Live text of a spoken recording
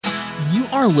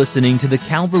are listening to the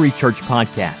Calvary Church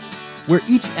podcast, where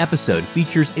each episode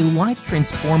features a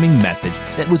life-transforming message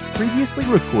that was previously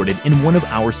recorded in one of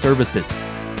our services.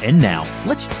 And now,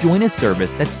 let's join a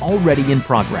service that's already in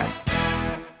progress.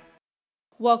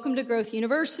 Welcome to Growth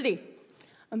University.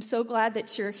 I'm so glad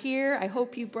that you're here. I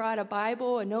hope you brought a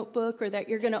Bible, a notebook, or that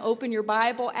you're going to open your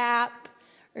Bible app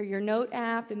or your note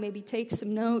app and maybe take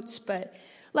some notes. But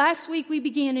last week we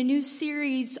began a new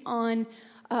series on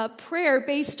prayer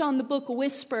based on the book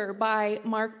Whisper by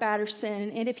Mark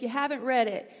Batterson. And if you haven't read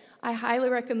it, I highly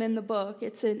recommend the book.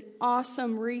 It's an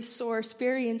awesome resource,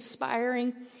 very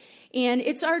inspiring. And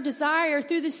it's our desire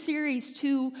through this series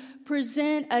to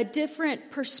present a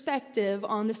different perspective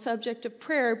on the subject of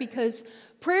prayer, because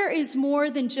prayer is more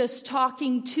than just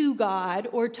talking to God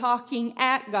or talking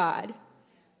at God.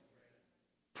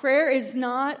 Prayer is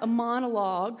not a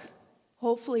monologue.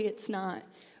 Hopefully it's not.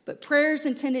 But prayer is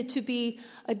intended to be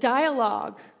a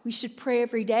dialogue. We should pray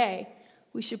every day.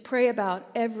 We should pray about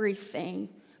everything.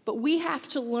 But we have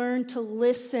to learn to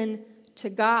listen to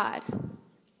God.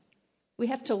 We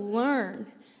have to learn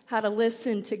how to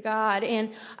listen to God.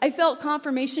 And I felt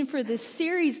confirmation for this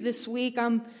series this week.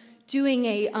 I'm doing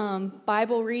a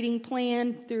Bible reading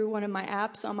plan through one of my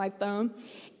apps on my phone.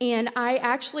 And I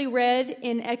actually read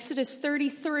in Exodus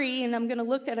 33, and I'm going to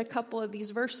look at a couple of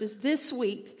these verses this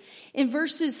week. In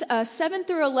verses 7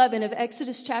 through 11 of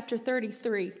Exodus chapter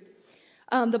 33,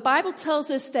 the Bible tells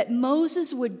us that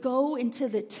Moses would go into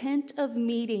the tent of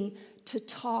meeting to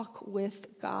talk with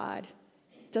God.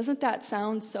 Doesn't that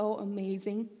sound so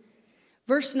amazing?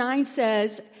 Verse 9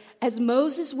 says, as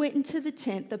Moses went into the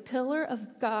tent, the pillar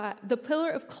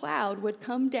of cloud would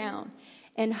come down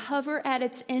and hover at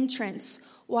its entrance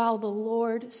while the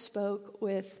Lord spoke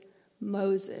with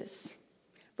Moses.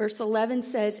 Verse 11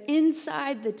 says,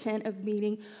 inside the tent of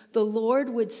meeting, the Lord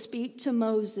would speak to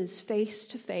Moses face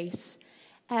to face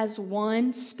as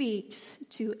one speaks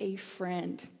to a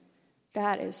friend.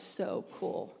 That is so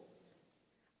cool.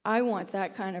 I want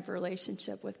that kind of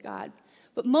relationship with God.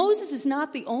 But Moses is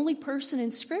not the only person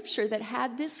in Scripture that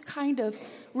had this kind of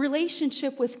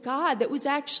relationship with God that was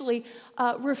actually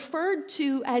referred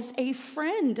to as a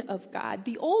friend of God.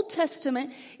 The Old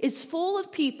Testament is full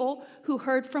of people who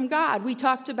heard from God. We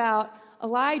talked about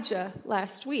Elijah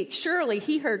last week. Surely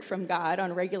he heard from God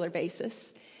on a regular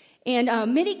basis. And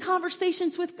many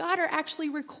conversations with God are actually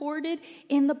recorded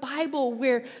in the Bible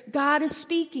where God is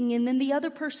speaking and then the other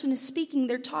person is speaking.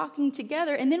 They're talking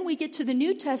together. And then we get to the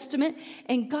New Testament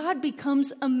and God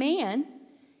becomes a man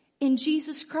in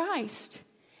Jesus Christ.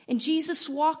 And Jesus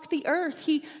walked the earth.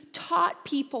 He taught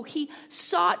people. He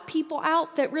sought people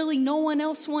out that really no one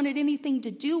else wanted anything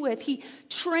to do with. He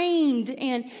trained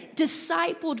and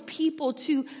discipled people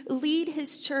to lead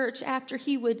his church after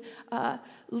he would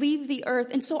leave the earth.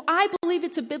 And so I believe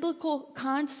it's a biblical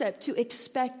concept to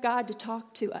expect God to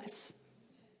talk to us.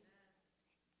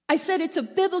 I said it's a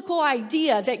biblical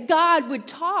idea that God would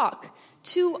talk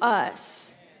to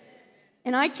us.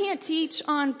 And I can't teach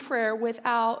on prayer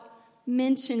without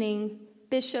mentioning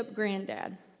Bishop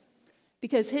Granddad,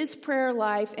 because his prayer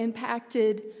life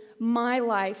impacted my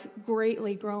life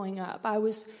greatly growing up. I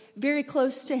was very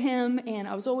close to him, and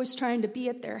I was always trying to be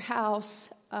at their house.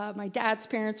 My dad's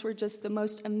parents were just the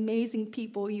most amazing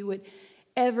people you would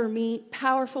ever meet.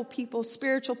 Powerful people,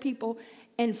 spiritual people,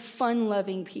 and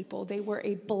fun-loving people. They were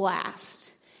a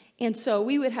blast. And so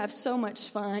we would have so much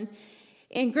fun.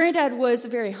 And Granddad was a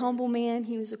very humble man.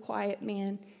 He was a quiet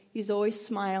man. He was always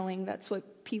smiling. That's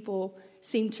what people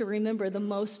seem to remember the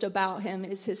most about him,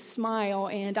 is his smile.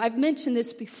 And I've mentioned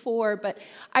this before, but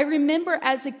I remember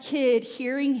as a kid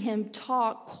hearing him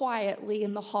talk quietly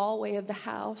in the hallway of the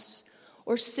house,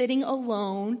 or sitting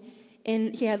alone,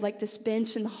 and he had like this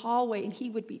bench in the hallway, and he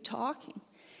would be talking.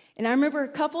 And I remember a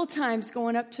couple of times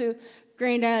going up to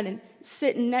Granddad and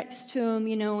sitting next to him,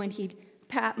 and he'd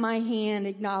pat my hand,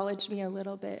 acknowledge me a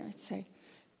little bit. I'd say,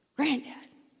 Granddad,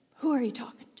 who are you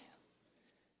talking to?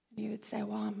 And he would say,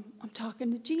 well, I'm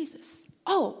talking to Jesus.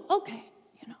 Oh, okay.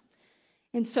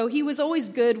 And so he was always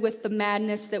good with the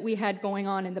madness that we had going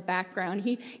on in the background.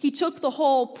 He took the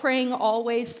whole praying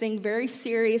always thing very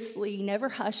seriously. He never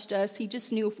hushed us. He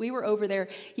just knew if we were over there,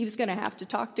 he was going to have to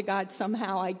talk to God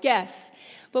somehow, I guess.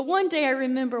 But one day I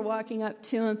remember walking up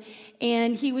to him,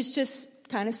 and he was just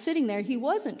kind of sitting there. He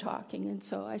wasn't talking. And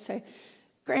so I say,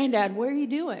 Granddad, what are you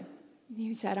doing? And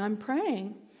he said, I'm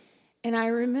praying. And I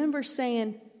remember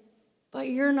saying, but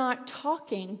you're not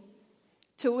talking.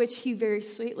 To which he very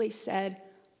sweetly said,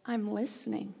 I'm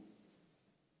listening.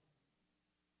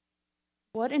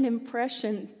 What an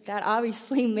impression that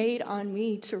obviously made on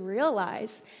me to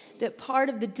realize that part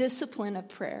of the discipline of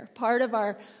prayer, part of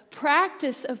our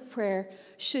practice of prayer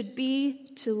should be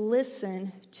to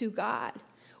listen to God.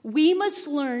 We must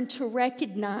learn to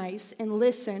recognize and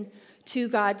listen to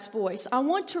God's voice. I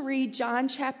want to read John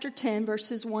chapter 10,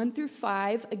 verses 1 through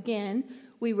 5. Again,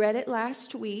 we read it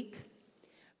last week.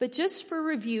 But just for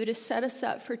review to set us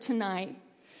up for tonight,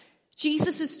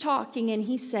 Jesus is talking and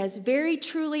he says, "Very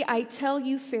truly I tell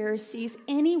you, Pharisees,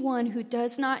 anyone who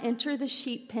does not enter the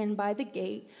sheep pen by the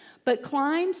gate, but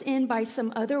climbs in by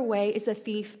some other way is a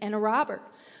thief and a robber.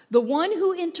 The one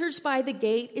who enters by the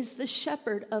gate is the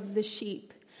shepherd of the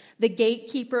sheep. The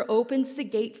gatekeeper opens the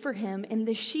gate for him, and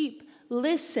the sheep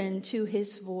listen to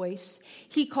his voice.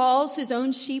 He calls his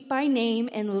own sheep by name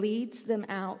and leads them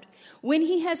out. When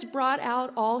he has brought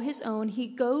out all his own, he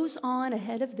goes on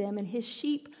ahead of them, and his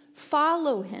sheep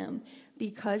follow him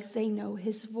because they know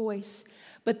his voice.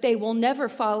 But they will never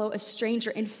follow a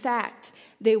stranger. In fact,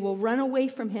 they will run away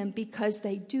from him because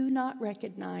they do not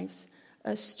recognize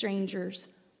a stranger's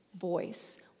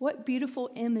voice." What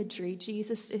beautiful imagery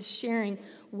Jesus is sharing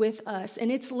with us.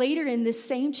 And it's later in this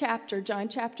same chapter, John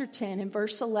chapter 10, in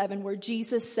verse 11, where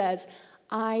Jesus says,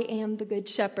 "I am the good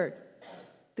shepherd.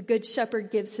 The good shepherd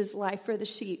gives his life for the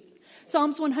sheep."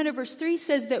 Psalms 100 verse 3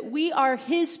 says that we are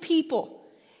his people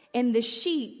and the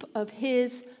sheep of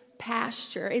his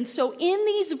pasture. And so in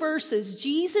these verses,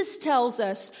 Jesus tells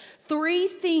us 3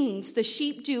 things the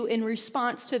sheep do in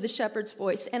response to the shepherd's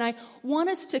voice. And I want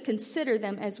us to consider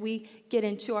them as we get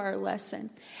into our lesson.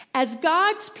 As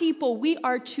God's people, we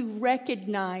are to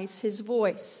recognize his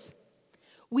voice.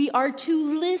 We are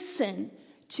to listen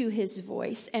to his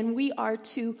voice, and we are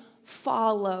to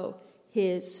follow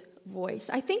his voice.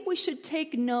 I think we should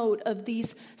take note of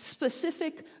these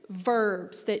specific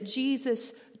verbs that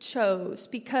Jesus chose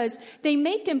because they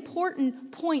make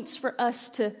important points for us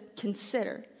to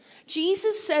consider.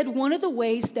 Jesus said one of the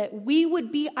ways that we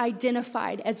would be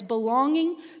identified as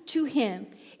belonging to him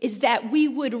is that we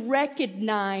would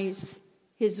recognize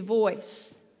his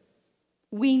voice.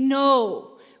 We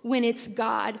know when it's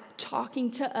God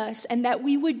talking to us, and that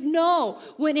we would know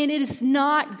when it is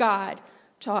not God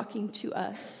talking to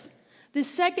us. The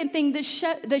second thing, the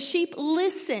sheep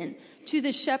listen to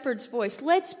the shepherd's voice.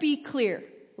 Let's be clear.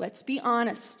 Let's be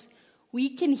honest. We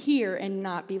can hear and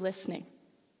not be listening.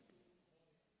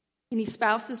 Any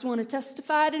spouses want to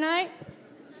testify tonight?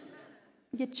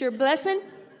 Get your blessing?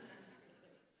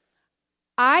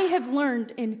 I have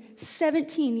learned in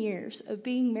 17 years of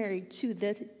being married to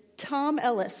the Tom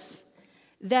Ellis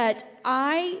that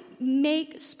I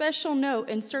make special note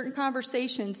in certain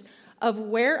conversations of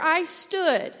where I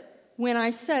stood when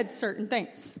I said certain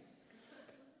things.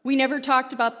 We never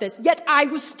talked about this, yet I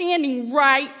was standing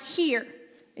right here,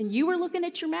 and you were looking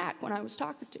at your Mac when I was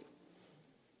talking to you.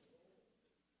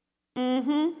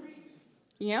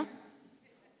 Yep.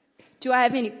 Do I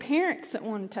have any parents that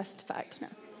want to testify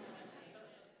tonight?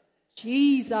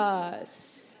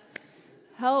 Jesus.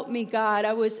 Help me, God.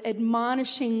 I was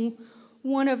admonishing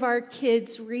one of our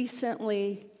kids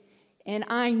recently, and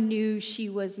I knew she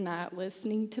was not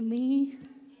listening to me.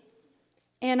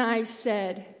 And I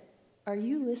said, "Are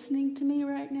you listening to me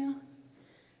right now?"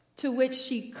 To which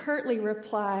she curtly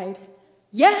replied,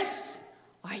 "Yes,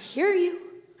 I hear you."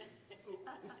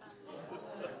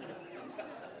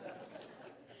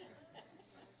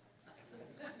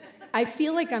 I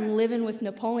feel like I'm living with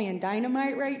Napoleon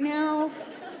Dynamite right now.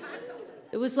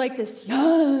 It was like this,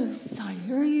 "Yes, I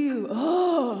hear you."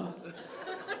 Oh.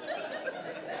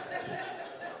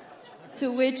 To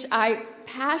which I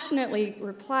passionately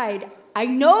replied, "I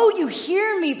know you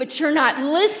hear me, but you're not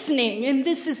listening. And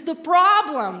this is the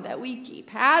problem that we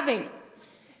keep having."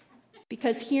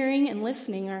 Because hearing and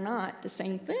listening are not the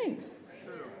same thing.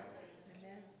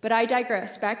 But I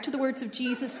digress. Back to the words of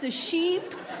Jesus. The sheep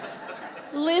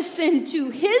listen to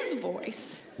his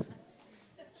voice.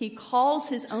 He calls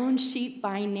his own sheep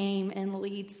by name and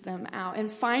leads them out. And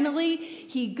finally,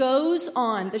 he goes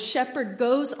on. The shepherd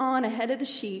goes on ahead of the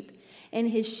sheep, and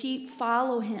his sheep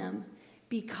follow him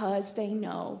because they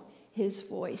know his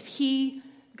voice. He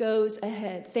goes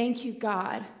ahead. Thank you,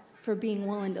 God, for being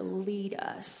willing to lead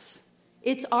us.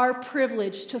 It's our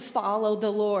privilege to follow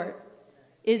the Lord,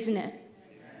 isn't it?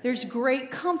 There's great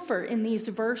comfort in these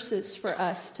verses for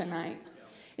us tonight.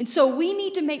 And so we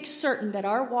need to make certain that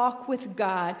our walk with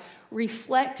God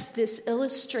reflects this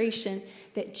illustration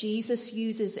that Jesus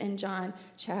uses in John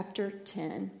chapter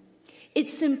 10.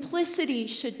 Its simplicity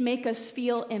should make us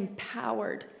feel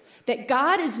empowered, that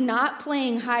God is not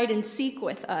playing hide and seek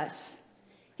with us.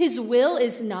 His will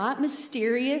is not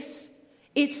mysterious.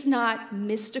 It's not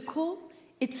mystical.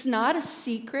 It's not a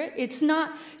secret. It's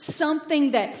not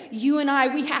something that you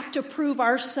and we have to prove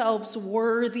ourselves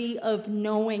worthy of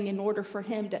knowing in order for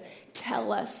him to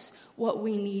tell us what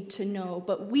we need to know.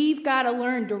 But we've got to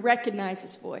learn to recognize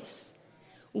his voice.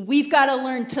 We've got to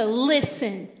learn to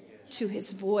listen to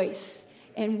his voice.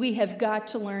 And we have got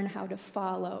to learn how to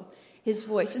follow his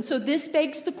voice. And so this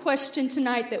begs the question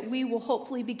tonight that we will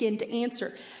hopefully begin to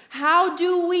answer. How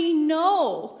do we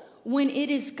know when it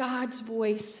is God's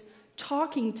voice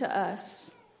talking to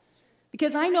us?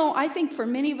 Because I think for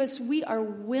many of us, we are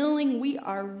willing, we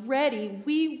are ready.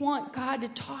 We want God to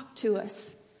talk to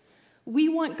us. We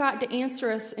want God to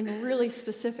answer us in really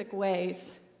specific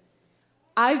ways.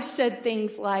 I've said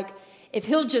things like, if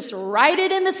he'll just write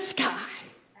it in the sky,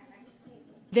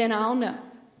 then I'll know.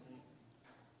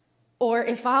 Or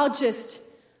if I'll just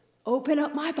open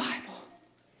up my Bible,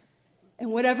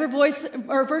 and whatever voice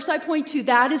or verse I point to,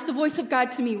 that is the voice of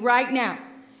God to me right now.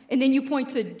 And then you point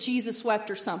to Jesus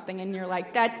wept or something, and you're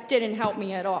like, that didn't help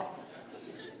me at all.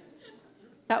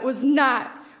 That was not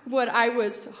what I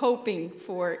was hoping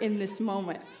for in this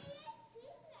moment.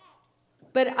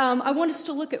 But I want us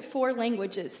to look at 4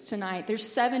 languages tonight. There's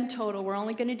 7 total. We're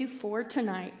only going to do 4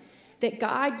 tonight that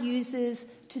God uses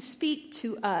to speak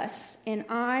to us. And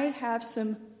I have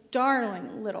some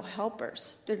darling little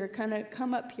helpers that are going to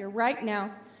come up here right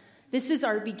now. This is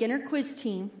our beginner quiz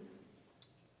team.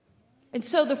 And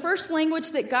so the first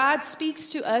language that God speaks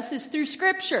to us is through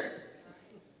Scripture.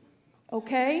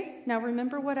 Okay? Now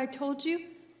remember what I told you?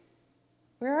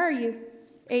 Where are you?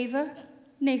 Ava,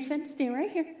 Nathan, stand right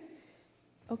here.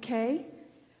 Okay,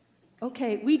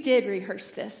 we did rehearse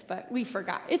this, but we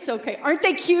forgot. It's okay. Aren't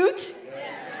they cute?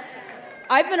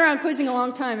 I've been around quizzing a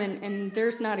long time, and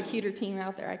there's not a cuter team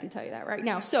out there, I can tell you that right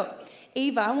now. So,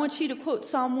 Ava, I want you to quote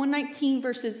Psalm 119,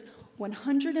 verses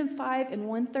 105 and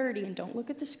 130, and don't look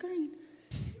at the screen.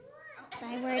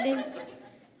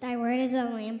 Thy word is a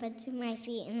lamp unto my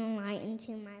feet and a light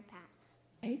unto my path.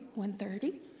 Okay,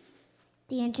 130.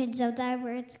 The entrance of thy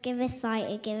words giveth light,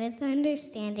 it giveth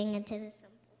understanding unto the simple.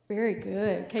 Very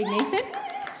good. Okay, Nathan?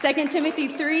 2 Timothy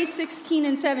 3, 16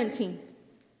 and 17.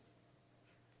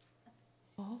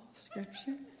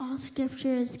 All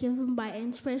scripture is given by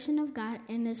inspiration of God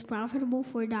and is profitable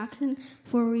for doctrine,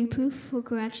 for reproof, for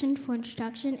correction, for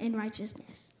instruction in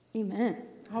righteousness. Amen.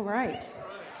 All right.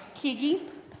 Kigi,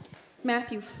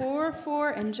 Matthew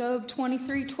 4:4 and Job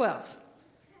 23:12.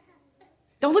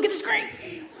 Don't look at the screen.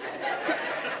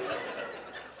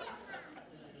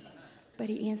 But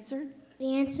he answered.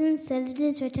 He answered and said, it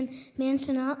is written, man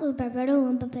shall not live by bread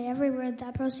alone, but by every word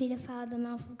that proceedeth out of the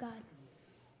mouth of God.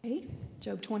 Okay.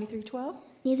 Job 23:12.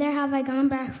 Neither have I gone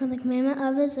back from the commandment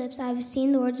of his lips. I have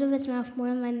seen the words of his mouth more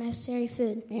than my necessary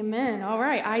food. Amen. All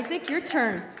right, Isaac, your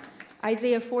turn.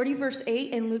 Isaiah 40, verse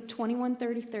 8, and Luke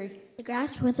 21:33. The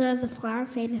grass withereth, the flower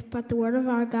fadeth, but the word of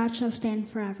our God shall stand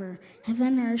forever.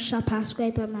 Heaven and earth shall pass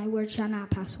away, but my word shall not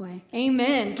pass away.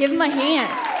 Amen. Give him a hand.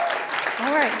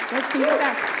 All right, let's give it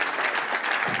back.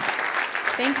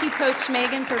 Thank you, Coach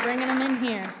Megan, for bringing them in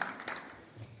here.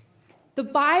 The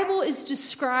Bible is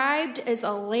described as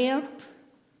a lamp,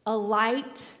 a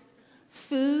light,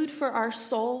 food for our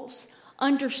souls,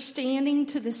 understanding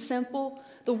to the simple.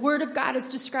 The Word of God is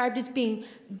described as being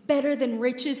better than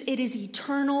riches. It is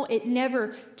eternal. It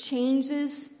never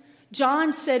changes.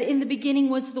 John said, in the beginning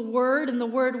was the Word, and the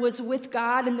Word was with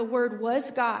God, and the Word was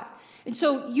God. And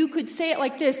so you could say it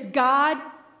like this: God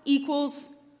equals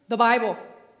the Bible.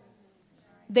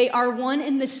 They are one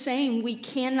and the same. We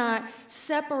cannot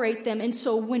separate them. And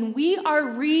so when we are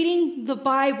reading the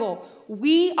Bible,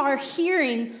 we are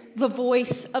hearing the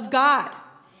voice of God.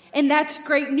 And that's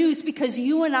great news, because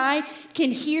you and I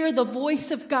can hear the voice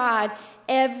of God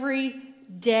every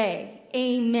day.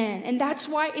 Amen. And that's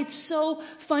why it's so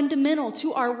fundamental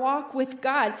to our walk with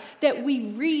God that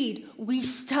we read, we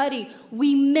study,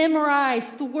 we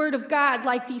memorize the Word of God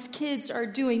like these kids are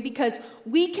doing, because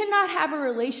we cannot have a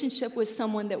relationship with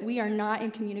someone that we are not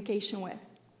in communication with.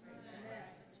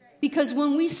 Because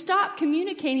when we stop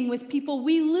communicating with people,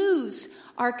 we lose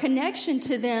our connection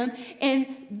to them. And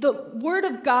the Word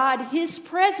of God, His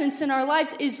presence in our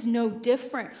lives is no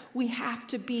different. We have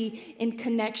to be in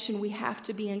connection. We have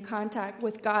to be in contact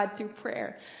with God through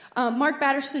prayer. Mark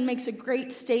Batterson makes a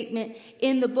great statement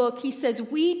in the book. He says,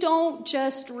 we don't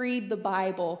just read the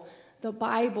Bible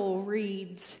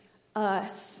reads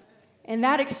us. And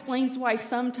that explains why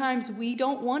sometimes we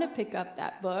don't want to pick up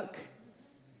that book.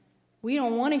 We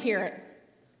don't want to hear it,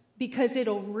 because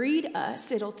it'll read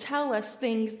us. It'll tell us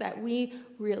things that we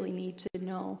really need to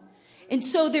know. And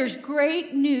so there's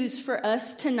great news for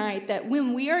us tonight that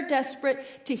when we are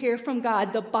desperate to hear from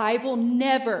God, the Bible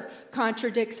never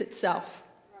contradicts itself.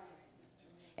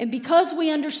 And because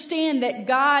we understand that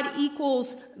God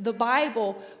equals the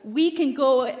Bible, we can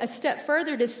go a step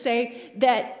further to say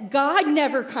that God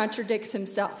never contradicts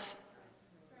himself.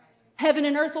 Heaven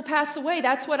and earth will pass away.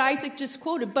 That's what Isaac just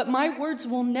quoted. But my words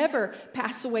will never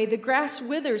pass away. The grass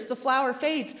withers, the flower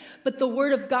fades, but the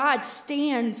word of God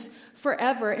stands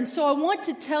forever. And so I want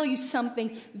to tell you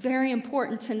something very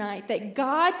important tonight, that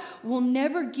God will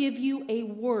never give you a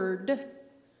word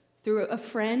through a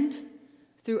friend,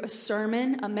 through a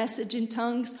sermon, a message in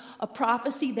tongues, a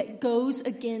prophecy that goes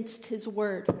against his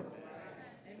word.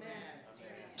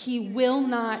 He will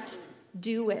not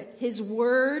do it. His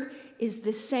word is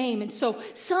the same. And so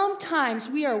sometimes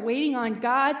we are waiting on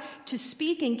God to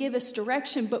speak and give us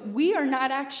direction, but we are not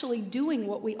actually doing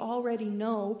what we already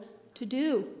know to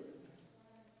do.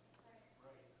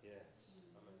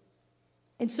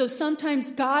 And so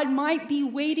sometimes God might be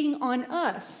waiting on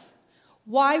us.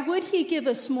 Why would he give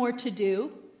us more to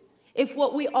do if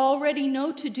what we already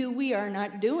know to do we are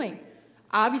not doing?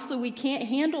 Obviously, we can't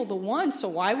handle the one, so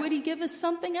why would he give us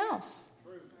something else?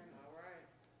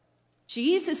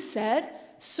 Jesus said,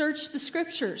 search the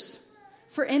scriptures,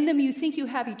 for in them you think you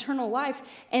have eternal life,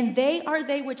 and they are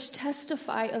they which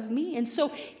testify of me. And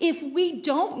so if we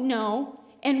don't know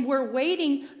and we're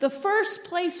waiting, the first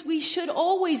place we should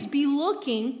always be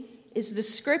looking is the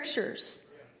scriptures.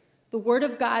 The word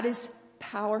of God is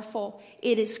powerful.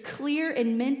 It is clear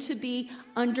and meant to be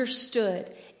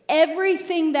understood.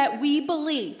 Everything that we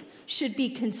believe should be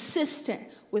consistent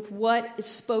with what is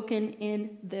spoken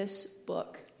in this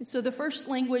book. And so the first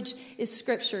language is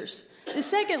scriptures. The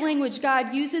second language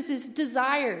God uses is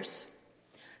desires.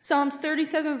 Psalms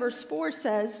 37 verse 4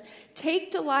 says,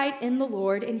 take delight in the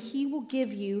Lord, and he will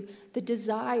give you the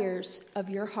desires of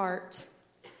your heart.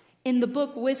 In the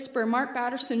book Whisper, Mark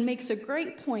Batterson makes a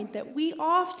great point that we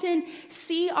often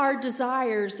see our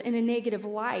desires in a negative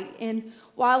light. And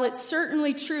while it's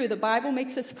certainly true, the Bible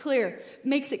makes it clear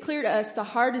to us, the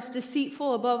heart is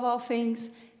deceitful above all things,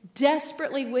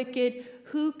 desperately wicked.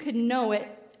 Who could know it,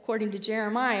 according to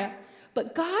Jeremiah?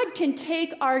 But God can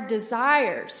take our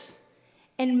desires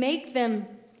and make them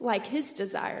like his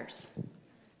desires.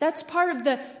 That's part of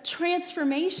the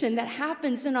transformation that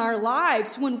happens in our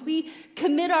lives when we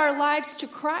commit our lives to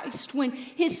Christ, when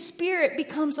his Spirit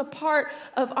becomes a part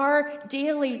of our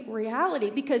daily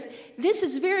reality. Because this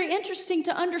is very interesting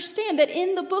to understand that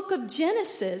in the book of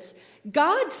Genesis,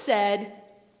 God said,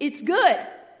 it's good,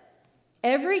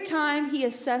 every time he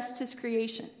assessed his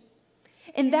creation.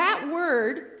 And that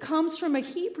word comes from a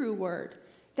Hebrew word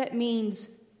that means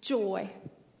joy.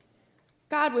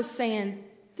 God was saying,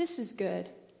 this is good.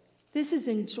 This is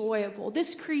enjoyable.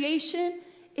 This creation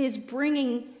is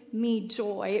bringing me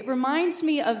joy. It reminds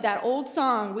me of that old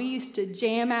song we used to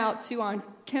jam out to on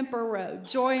Kemper Road,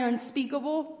 Joy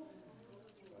Unspeakable.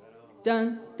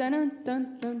 Dun, dun,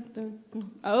 dun, dun, dun,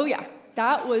 dun. Oh, yeah.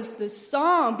 That was the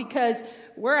song, because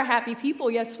we're a happy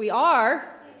people. Yes, we are.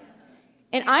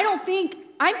 And I'm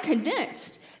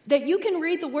convinced that you can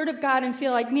read the Word of God and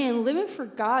feel like, man, living for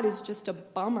God is just a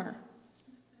bummer.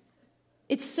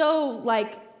 It's so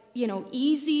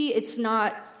easy. It's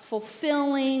not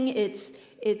fulfilling.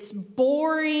 It's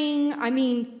boring. I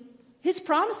mean, his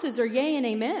promises are yea and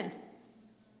amen.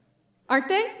 Aren't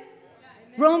they?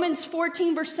 Romans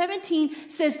 14 verse 17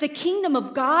 says the kingdom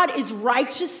of God is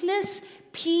righteousness,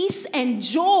 peace, and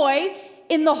joy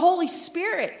in the Holy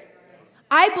Spirit.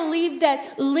 I believe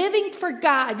that living for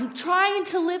God, trying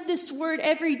to live this word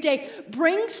every day,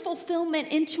 brings fulfillment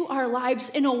into our lives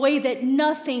in a way that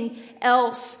nothing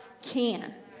else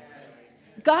can.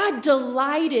 God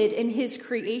delighted in his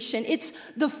creation. It's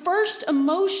the first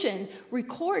emotion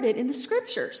recorded in the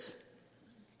scriptures.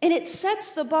 And it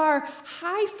sets the bar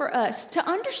high for us to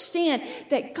understand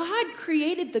that God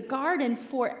created the garden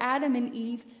for Adam and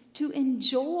Eve to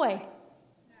enjoy.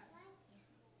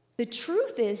 The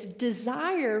truth is,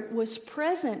 desire was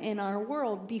present in our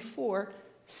world before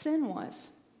sin was.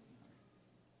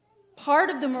 Part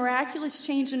of the miraculous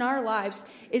change in our lives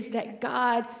is that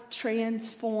God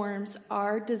transforms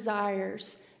our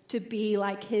desires to be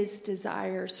like his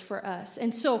desires for us.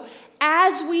 And so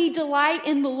as we delight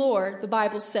in the Lord, the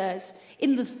Bible says,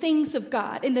 in the things of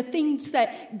God, in the things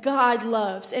that God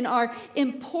loves and are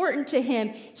important to him,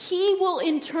 he will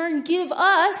in turn give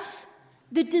us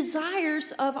the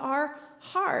desires of our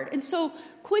heart. And so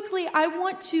quickly, I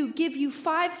want to give you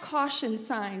 5 caution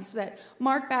signs that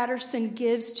Mark Batterson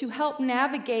gives to help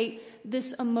navigate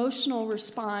this emotional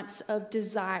response of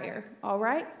desire. All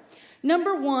right?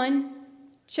 Number 1,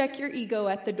 check your ego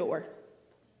at the door.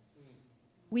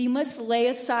 We must lay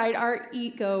aside our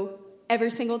ego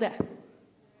every single day,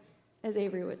 as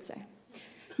Avery would say.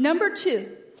 Number 2,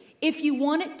 If you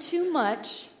want it too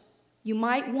much, you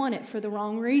might want it for the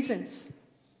wrong reasons.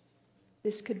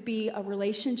 This could be a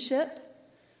relationship.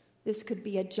 This could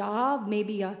be a job,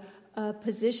 maybe a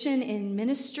position in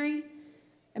ministry.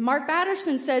 And Mark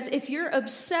Batterson says, if you're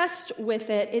obsessed with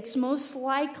it, it's most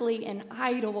likely an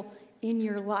idol in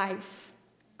your life.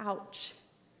 Ouch.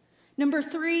 Number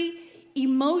 3,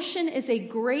 emotion is a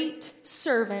great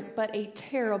servant, but a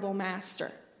terrible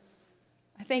master.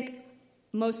 I think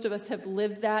most of us have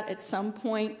lived that at some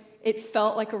point. It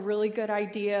felt like a really good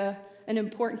idea, an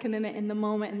important commitment in the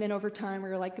moment, and then over time we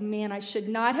were like, man, I should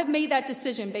not have made that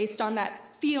decision based on that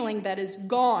feeling that is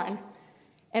gone,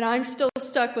 and I'm still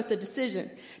stuck with the decision.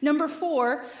 Number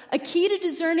 4, a key to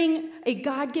discerning a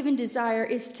God-given desire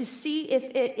is to see if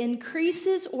it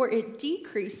increases or it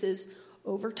decreases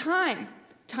over time.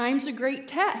 Time's a great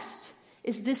test.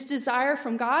 Is this desire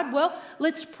from God? Well,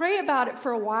 let's pray about it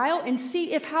for a while and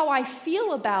see if how I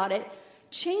feel about it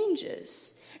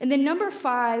changes. And then number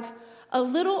 5, a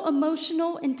little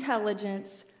emotional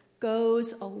intelligence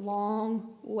goes a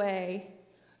long way.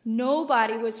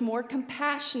 Nobody was more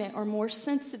compassionate or more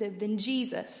sensitive than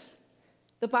Jesus.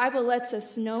 The Bible lets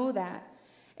us know that.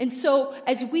 And so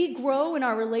as we grow in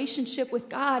our relationship with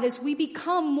God, as we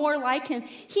become more like Him,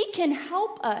 He can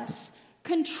help us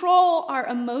control our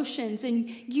emotions and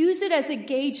use it as a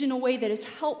gauge in a way that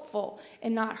is helpful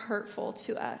and not hurtful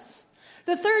to us.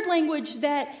 The third language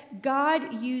that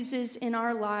God uses in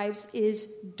our lives is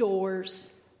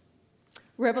doors.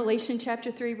 Revelation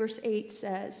chapter 3, verse 8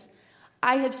 says,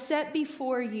 I have set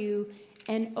before you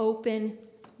an open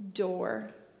door.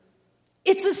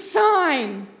 It's a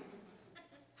sign.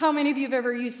 How many of you have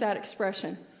ever used that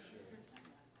expression?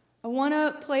 I want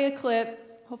to play a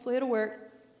clip, hopefully it'll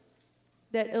work,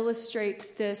 that illustrates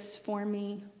this for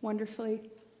me wonderfully.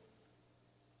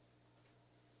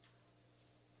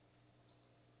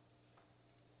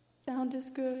 Sound is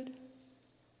good.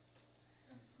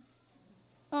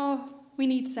 Oh, we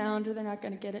need sound or they're not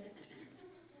going to get it.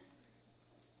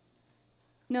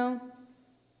 No,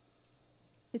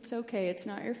 it's okay. It's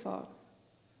not your fault.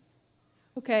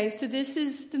 Okay, so this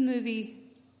is the movie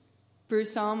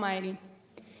Bruce Almighty.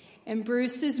 And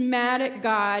Bruce is mad at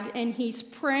God, and he's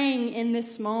praying in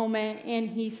this moment, and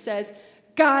he says,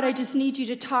 God, I just need you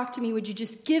to talk to me. Would you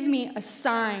just give me a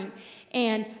sign?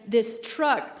 And this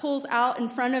truck pulls out in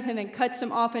front of him and cuts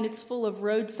him off, and it's full of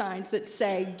road signs that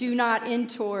say, do not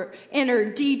enter,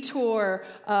 detour,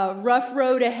 rough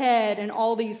road ahead, and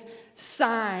all these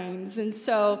signs. And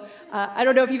so I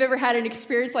don't know if you've ever had an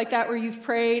experience like that where you've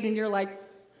prayed and you're like,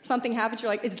 something happens,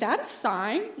 you're like, is that a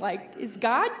sign? Like, is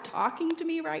God talking to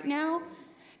me right now?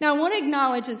 Now, I want to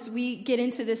acknowledge as we get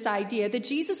into this idea that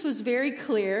Jesus was very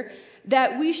clear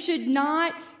that we should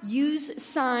not use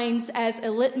signs as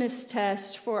a litmus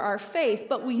test for our faith,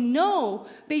 but we know,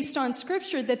 based on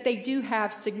Scripture, that they do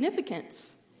have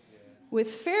significance.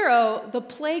 With Pharaoh, the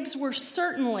plagues were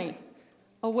certainly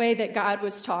a way that God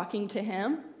was talking to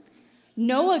him.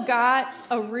 Noah got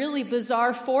a really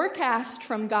bizarre forecast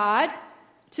from God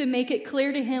to make it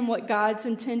clear to him what God's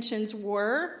intentions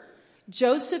were.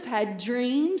 Joseph had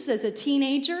dreams as a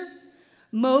teenager.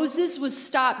 Moses was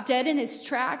stopped dead in his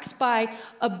tracks by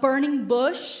a burning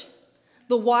bush.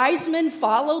 The wise men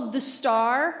followed the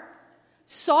star.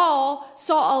 Saul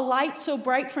saw a light so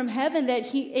bright from heaven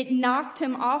that it knocked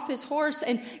him off his horse,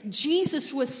 and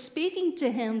Jesus was speaking to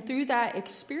him through that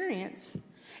experience.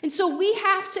 And so we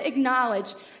have to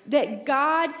acknowledge that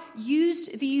God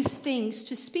used these things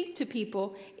to speak to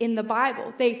people in the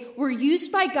Bible. They were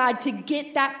used by God to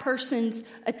get that person's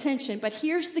attention. But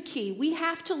here's the key. We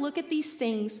have to look at these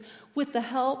things with the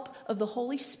help of the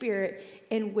Holy Spirit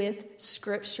and with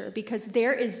Scripture, because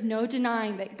there is no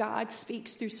denying that God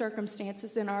speaks through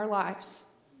circumstances in our lives.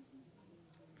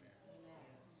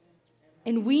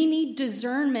 And we need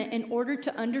discernment in order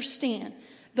to understand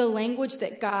the language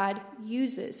that God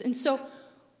uses. And so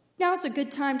now's a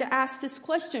good time to ask this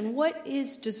question. What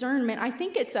is discernment? I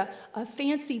think it's a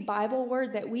fancy Bible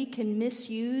word that we can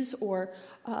misuse or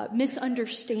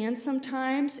misunderstand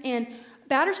sometimes. And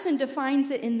Batterson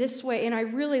defines it in this way, and I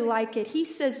really like it. He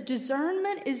says,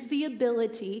 discernment is the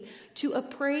ability to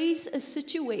appraise a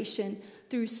situation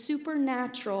through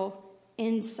supernatural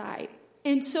insight.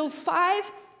 And so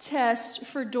 5 tests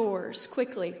for doors,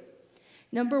 quickly.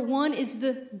 Number 1 is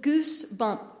the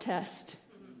goosebump test.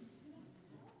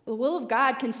 The will of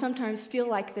God can sometimes feel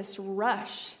like this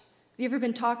rush. Have you ever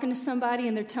been talking to somebody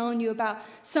and they're telling you about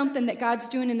something that God's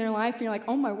doing in their life and you're like,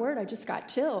 oh my word, I just got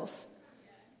chills.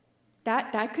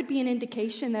 That could be an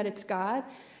indication that it's God.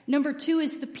 Number 2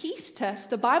 is the peace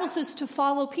test. The Bible says to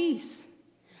follow peace.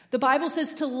 The Bible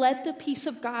says to let the peace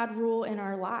of God rule in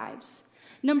our lives.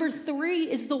 Number 3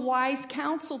 is the wise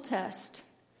counsel test,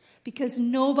 because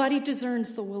nobody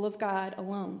discerns the will of God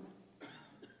alone.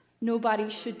 Nobody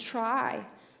should try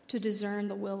to discern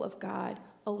the will of God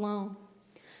alone.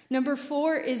 Number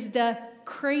 4 is the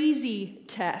crazy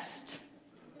test.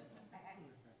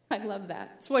 I love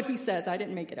that. It's what he says. I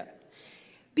didn't make it up.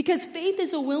 Because faith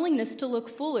is a willingness to look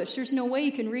foolish. There's no way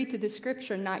you can read through the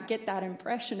scripture and not get that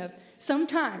impression of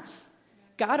sometimes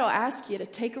God will ask you to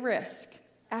take a risk,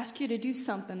 ask you to do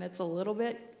something that's a little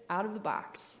bit out of the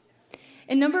box.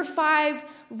 And number 5,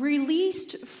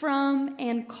 released from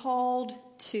and called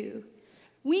to.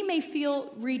 We may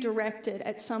feel redirected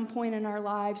at some point in our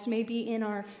lives, maybe in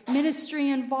our ministry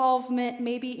involvement,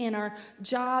 maybe in our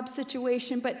job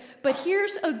situation. But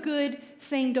here's a good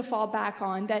thing to fall back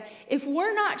on, that if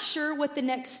we're not sure what the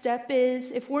next step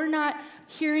is, if we're not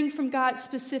hearing from God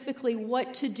specifically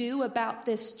what to do about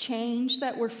this change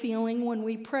that we're feeling when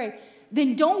we pray,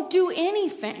 then don't do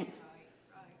anything.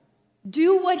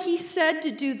 Do what he said to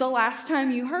do the last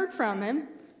time you heard from him.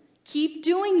 Keep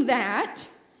doing that.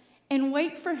 And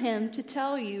wait for him to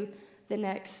tell you the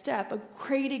next step. A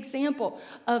great example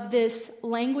of this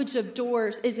language of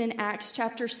doors is in Acts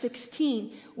chapter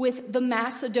 16 with the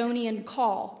Macedonian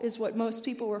call, is what most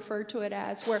people refer to it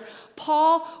as, where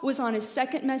Paul was on his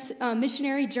second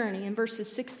missionary journey in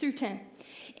verses 6 through 10.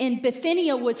 And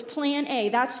Bithynia was plan A.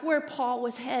 That's where Paul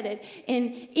was headed.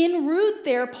 And en route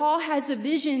there, Paul has a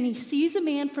vision. He sees a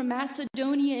man from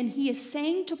Macedonia, and he is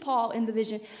saying to Paul in the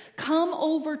vision, come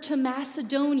over to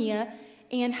Macedonia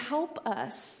and help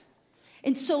us.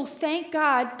 And so thank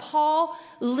God, Paul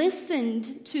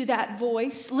listened to that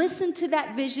voice, listened to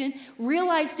that vision,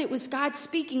 realized it was God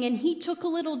speaking, and he took a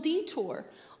little detour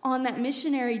on that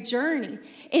missionary journey.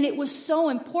 And it was so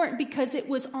important because it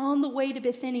was on the way to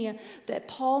Bithynia that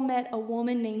Paul met a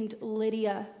woman named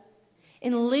Lydia.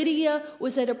 And Lydia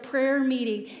was at a prayer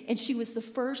meeting, and she was the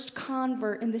first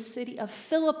convert in the city of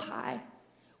Philippi,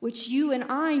 which you and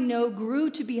I know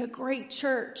grew to be a great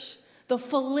church, the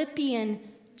Philippian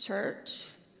church.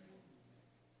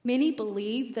 Many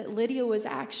believe that Lydia was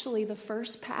actually the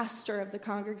first pastor of the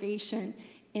congregation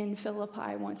in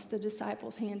Philippi once the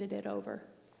disciples handed it over.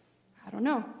 I don't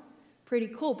know. Pretty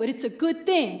cool. But it's a good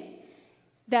thing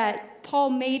that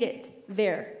Paul made it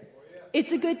there.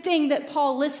 It's a good thing that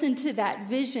Paul listened to that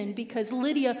vision, because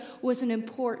Lydia was an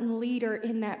important leader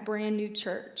in that brand new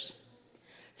church.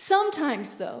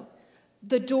 Sometimes, though,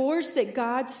 the doors that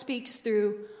God speaks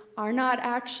through are not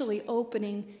actually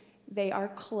opening, they are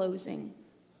closing.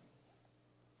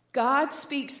 God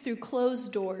speaks through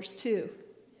closed doors, too.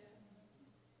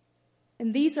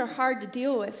 And these are hard to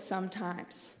deal with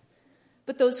sometimes.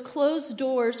 But those closed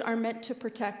doors are meant to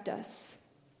protect us.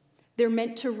 They're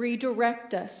meant to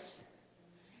redirect us.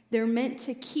 They're meant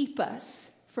to keep us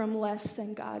from less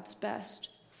than God's best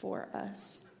for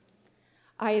us.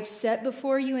 I have set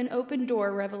before you an open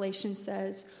door, Revelation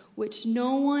says, which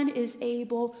no one is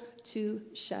able to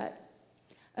shut.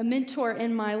 A mentor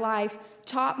in my life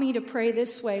taught me to pray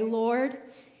this way: Lord,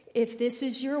 if this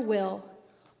is your will,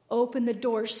 open the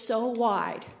door so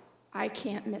wide I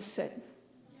can't miss it.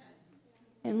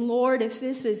 And Lord, if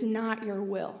this is not your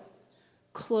will,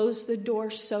 close the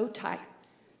door so tight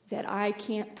that I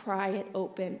can't pry it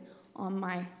open on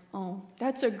my own.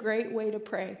 That's a great way to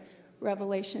pray.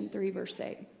 Revelation 3, verse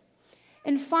 8.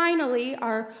 And finally,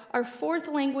 our fourth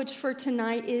language for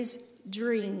tonight is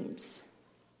dreams.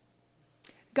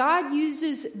 God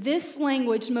uses this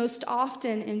language most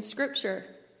often in Scripture.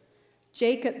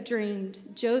 Jacob dreamed,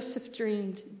 Joseph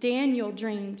dreamed, Daniel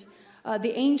dreamed.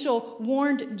 The angel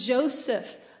warned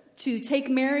Joseph to take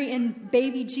Mary and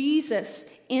baby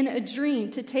Jesus in a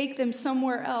dream, to take them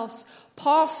somewhere else.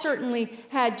 Paul certainly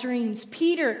had dreams.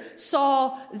 Peter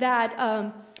saw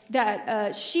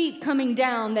that sheep coming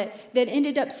down that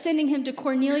ended up sending him to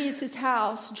Cornelius'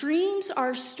 house. Dreams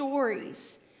are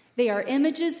stories. They are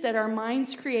images that our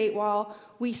minds create while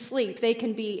we sleep. They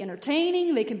can be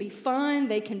entertaining, they can be fun,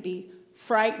 they can be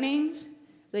frightening,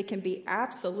 they can be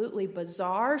absolutely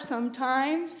bizarre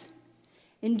sometimes.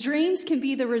 And dreams can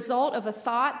be the result of a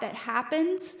thought that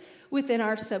happens within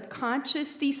our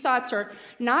subconscious. These thoughts are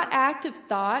not active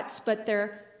thoughts, but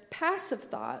they're passive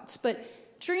thoughts.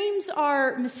 But dreams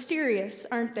are mysterious,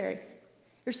 aren't they?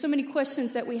 There's so many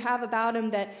questions that we have about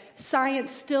them that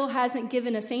science still hasn't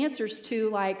given us answers to,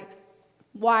 like,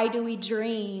 why do we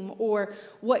dream? Or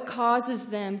what causes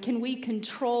them? Can we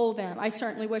control them? I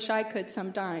certainly wish I could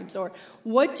sometimes. Or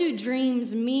what do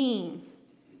dreams mean?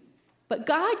 But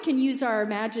God can use our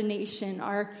imagination,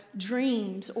 our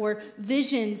dreams, or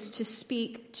visions to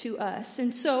speak to us.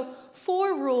 And so,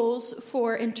 4 rules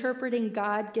for interpreting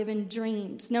God-given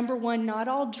dreams. Number 1, not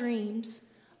all dreams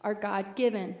are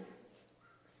God-given.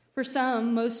 For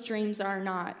some, most dreams are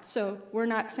not. So we're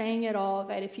not saying at all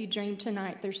that if you dream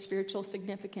tonight, there's spiritual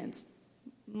significance.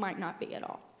 Might not be at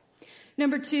all.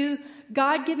 Number 2,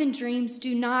 God-given dreams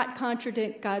do not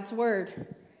contradict God's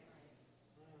word.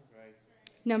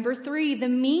 Number 3, the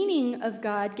meaning of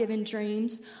God-given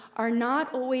dreams are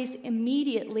not always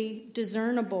immediately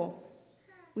discernible.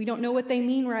 We don't know what they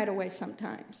mean right away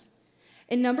sometimes.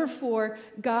 And number 4,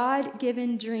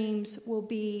 God-given dreams will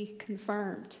be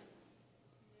confirmed.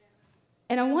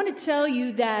 And I want to tell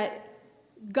you that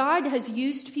God has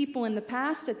used people in the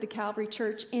past at the Calvary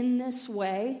Church in this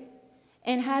way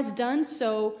and has done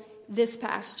so this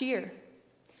past year.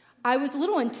 I was a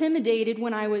little intimidated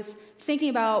when I was thinking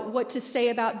about what to say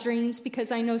about dreams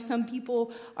because I know some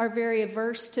people are very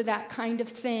averse to that kind of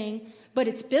thing, but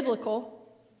it's biblical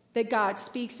that God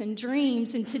speaks in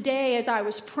dreams. And today, as I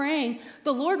was praying,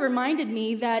 the Lord reminded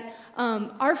me that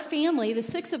our family, the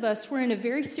 6 of us, were in a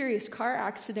very serious car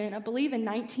accident, I believe in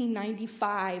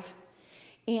 1995.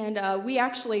 And we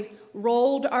actually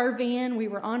rolled our van. We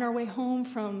were on our way home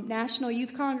from National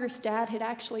Youth Congress. Dad had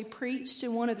actually preached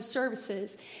in one of the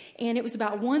services. And it was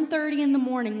about 1:30 in the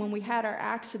morning when we had our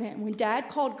accident. When Dad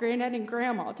called Granddad and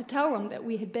Grandma to tell them that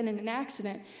we had been in an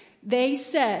accident, they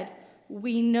said,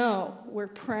 "We know, we're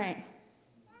praying."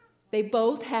 They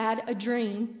both had a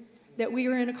dream that we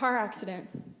were in a car accident.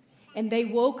 And they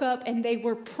woke up and they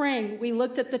were praying. We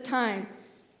looked at the time.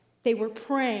 They were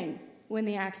praying when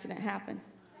the accident happened.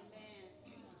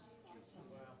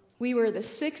 We were the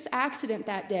 6th accident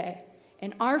that day.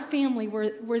 And our family,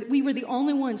 we were the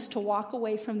only ones to walk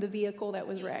away from the vehicle that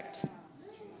was wrecked.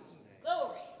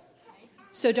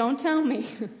 So don't tell me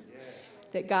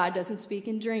that God doesn't speak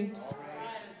in dreams.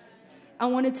 I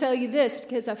want to tell you this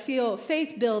because I feel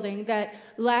faith building that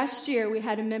last year we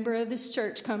had a member of this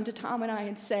church come to Tom and I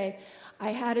and say,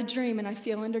 "I had a dream and I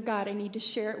feel under God. I need to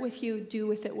share it with you. Do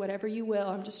with it whatever you will.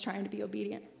 I'm just trying to be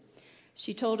obedient."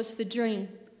 She told us the dream.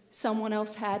 Someone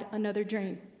else had another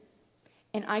dream.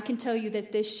 And I can tell you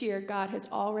that this year God has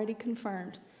already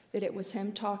confirmed that it was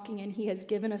him talking, and he has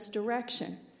given us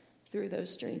direction through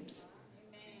those dreams.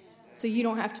 So you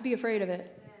don't have to be afraid of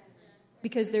it,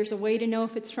 because there's a way to know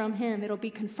if it's from him. It'll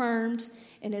be confirmed,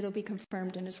 and it'll be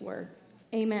confirmed in his word.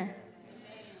 Amen.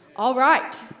 All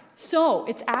right. So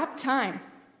it's app time.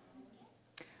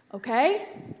 Okay?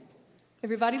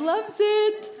 Everybody loves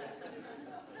it.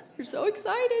 You're so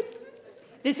excited.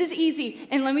 This is easy.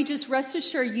 And let me just rest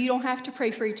assured, you don't have to pray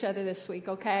for each other this week,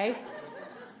 okay?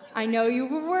 I know you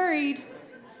were worried.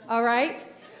 All right?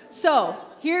 So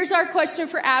here's our question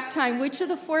for app time. Which of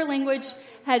the 4 languages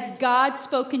has God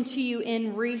spoken to you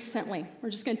in recently? We're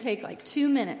just going to take like 2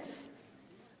 minutes.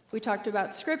 We talked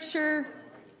about scripture,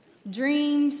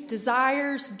 dreams,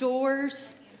 desires,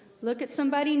 doors. Look at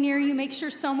somebody near you. Make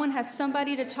sure someone has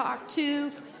somebody to talk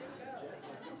to.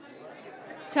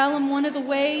 Tell them one of the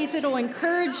ways it'll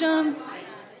encourage them.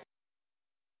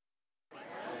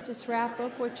 Just wrap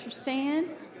up what you're saying.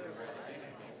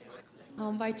 I'll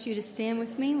invite you to stand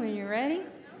with me when you're ready.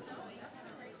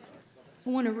 I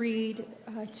want to read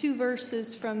 2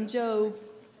 verses from Job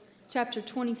chapter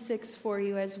 26 for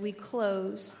you as we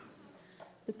close.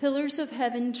 The pillars of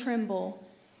heaven tremble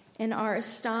and are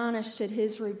astonished at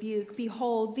his rebuke.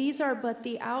 Behold, these are but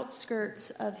the outskirts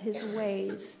of his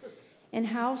ways. And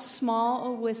how small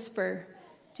a whisper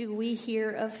do we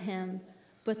hear of him,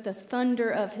 but the thunder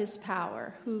of his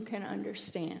power, who can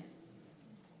understand?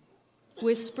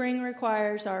 Whispering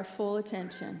requires our full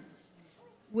attention.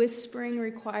 Whispering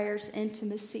requires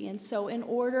intimacy. And so in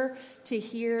order to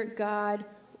hear God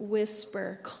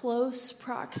whisper, close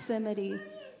proximity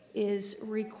is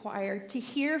required. To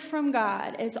hear from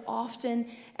God as often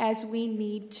as we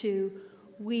need to,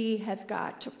 we have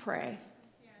got to pray.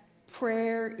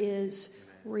 Prayer is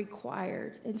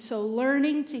required. And so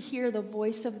learning to hear the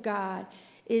voice of God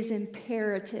is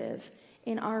imperative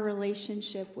in our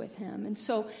relationship with him. And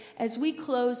so as we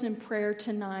close in prayer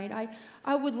tonight,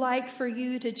 I would like for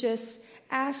you to just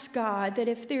ask God that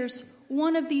if there's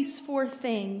one of these 4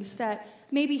 things that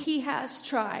maybe he has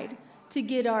tried to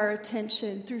get our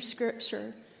attention through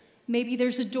Scripture, maybe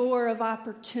there's a door of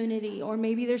opportunity, or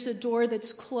maybe there's a door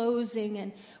that's closing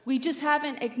and we just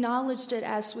haven't acknowledged it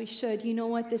as we should. You know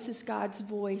what? This is God's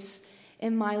voice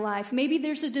in my life. Maybe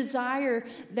there's a desire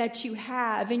that you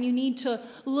have, and you need to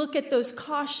look at those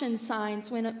caution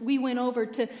signs when we went over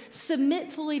to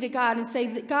submit fully to God and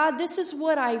say, God, this is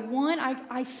what I want.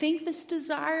 I think this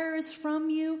desire is from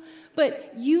you,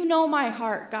 But you know my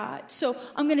heart, God. So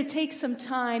I'm going to take some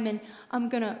time and I'm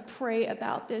going to pray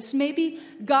about this. Maybe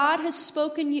God has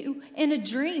spoken you in a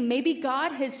dream. Maybe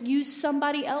God has used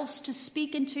somebody else to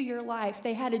speak into your life.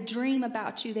 They had a dream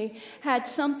about you. They had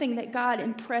something that God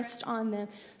impressed on them.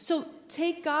 So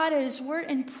take God at his word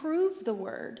and prove the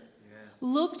word.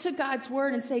 Look to God's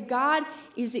word and say, God,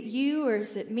 is it you or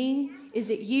is it me? Is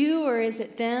it you or is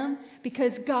it them?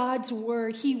 Because God's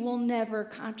word, he will never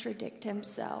contradict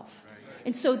himself.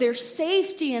 And so there's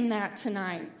safety in that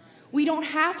tonight. We don't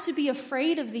have to be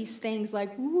afraid of these things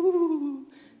like, ooh,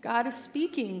 God is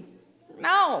speaking.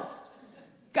 No.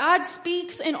 God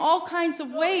speaks in all kinds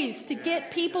of ways to get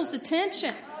people's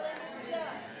attention.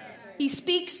 He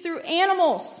speaks through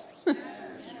animals.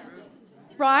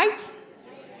 Right?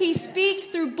 He speaks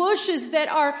through bushes that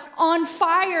are on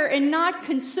fire and not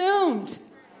consumed.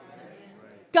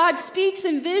 God speaks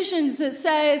in visions that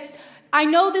says, I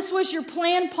know this was your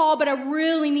plan, Paul, but I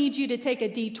really need you to take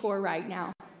a detour right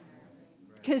now.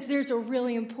 Because there's a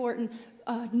really important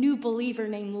new believer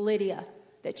named Lydia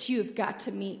that you've got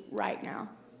to meet right now.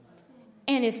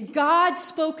 And if God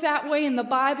spoke that way in the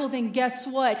Bible, then guess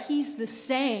what? He's the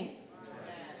same.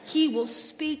 He will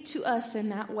speak to us in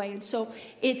that way. And so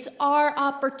it's our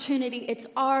opportunity, it's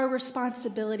our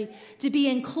responsibility to be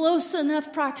in close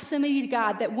enough proximity to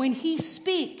God that when he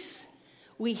speaks,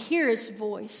 we hear his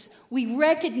voice, we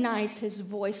recognize his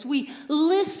voice, we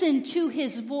listen to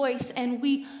his voice, and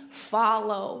we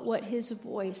follow what his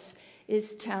voice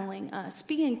is telling us.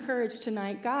 Be encouraged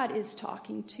tonight. God is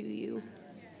talking to you.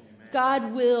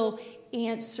 God will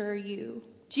answer you.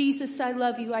 Jesus, I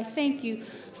love you. I thank you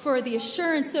for the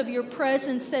assurance of your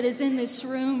presence that is in this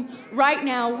room right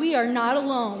now. We are not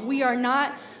alone. We are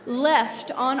not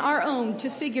left on our own to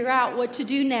figure out what to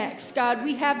do next. God,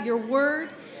 we have your word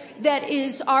that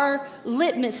is our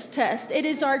litmus test. It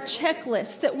is our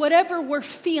checklist that whatever we're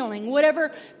feeling,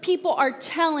 whatever people are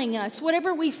telling us,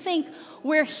 whatever we think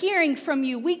we're hearing from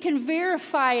you, we can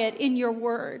verify it in your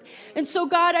word. And so,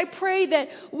 God, I pray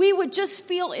that we would just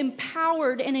feel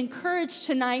empowered and encouraged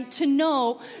tonight to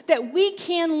know that we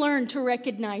can learn to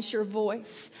recognize your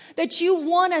voice, that you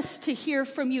want us to hear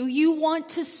from you. You want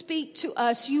to speak to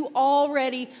us. You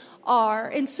already are.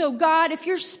 And so, God, if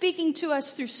you're speaking to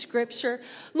us through Scripture,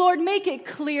 Lord, make it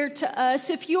clear to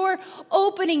us. If you're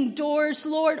opening doors,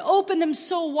 Lord, open them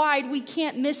so wide we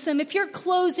can't miss them. If you're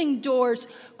closing doors,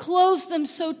 close them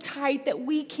so tight that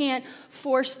we can't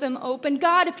force them open.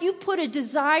 God, if you put a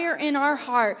desire in our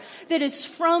heart that is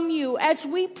from you, as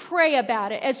we pray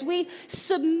about it, as we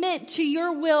submit to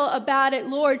your will about it,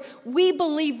 Lord, we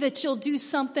believe that you'll do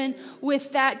something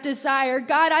with that desire.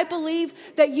 God, I believe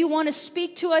that you want to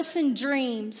speak to us in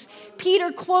dreams.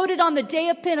 Peter quoted on the day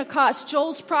of Pentecost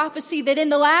Joel's prophecy that in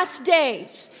the last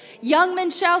days, young men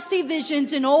shall see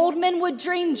visions and old men would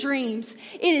dream dreams.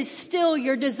 It is still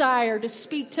your desire to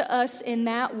speak to us in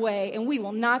that way, and we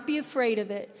will not be afraid of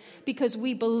it because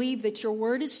we believe that your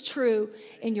word is true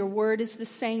and your word is the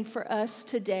same for us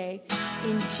today.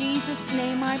 In Jesus'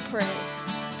 name I pray.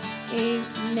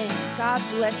 Amen. God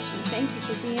bless you. Thank you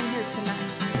for being here tonight.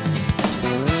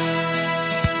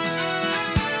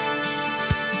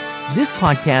 This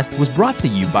podcast was brought to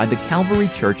you by the Calvary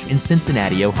Church in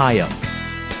Cincinnati, Ohio.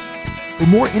 For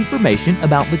more information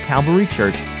about the Calvary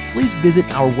Church, please visit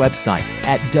our website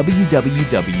at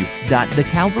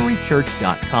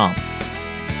www.thecalvarychurch.com.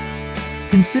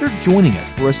 Consider joining us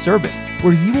for a service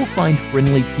where you will find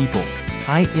friendly people,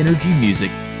 high-energy music,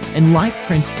 and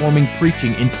life-transforming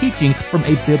preaching and teaching from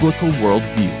a biblical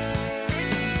worldview.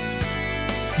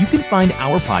 You can find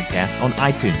our podcast on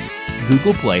iTunes,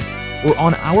 Google Play, or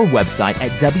on our website at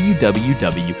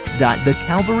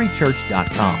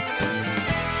www.thecalvarychurch.com.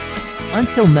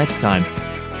 Until next time,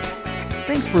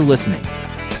 thanks for listening.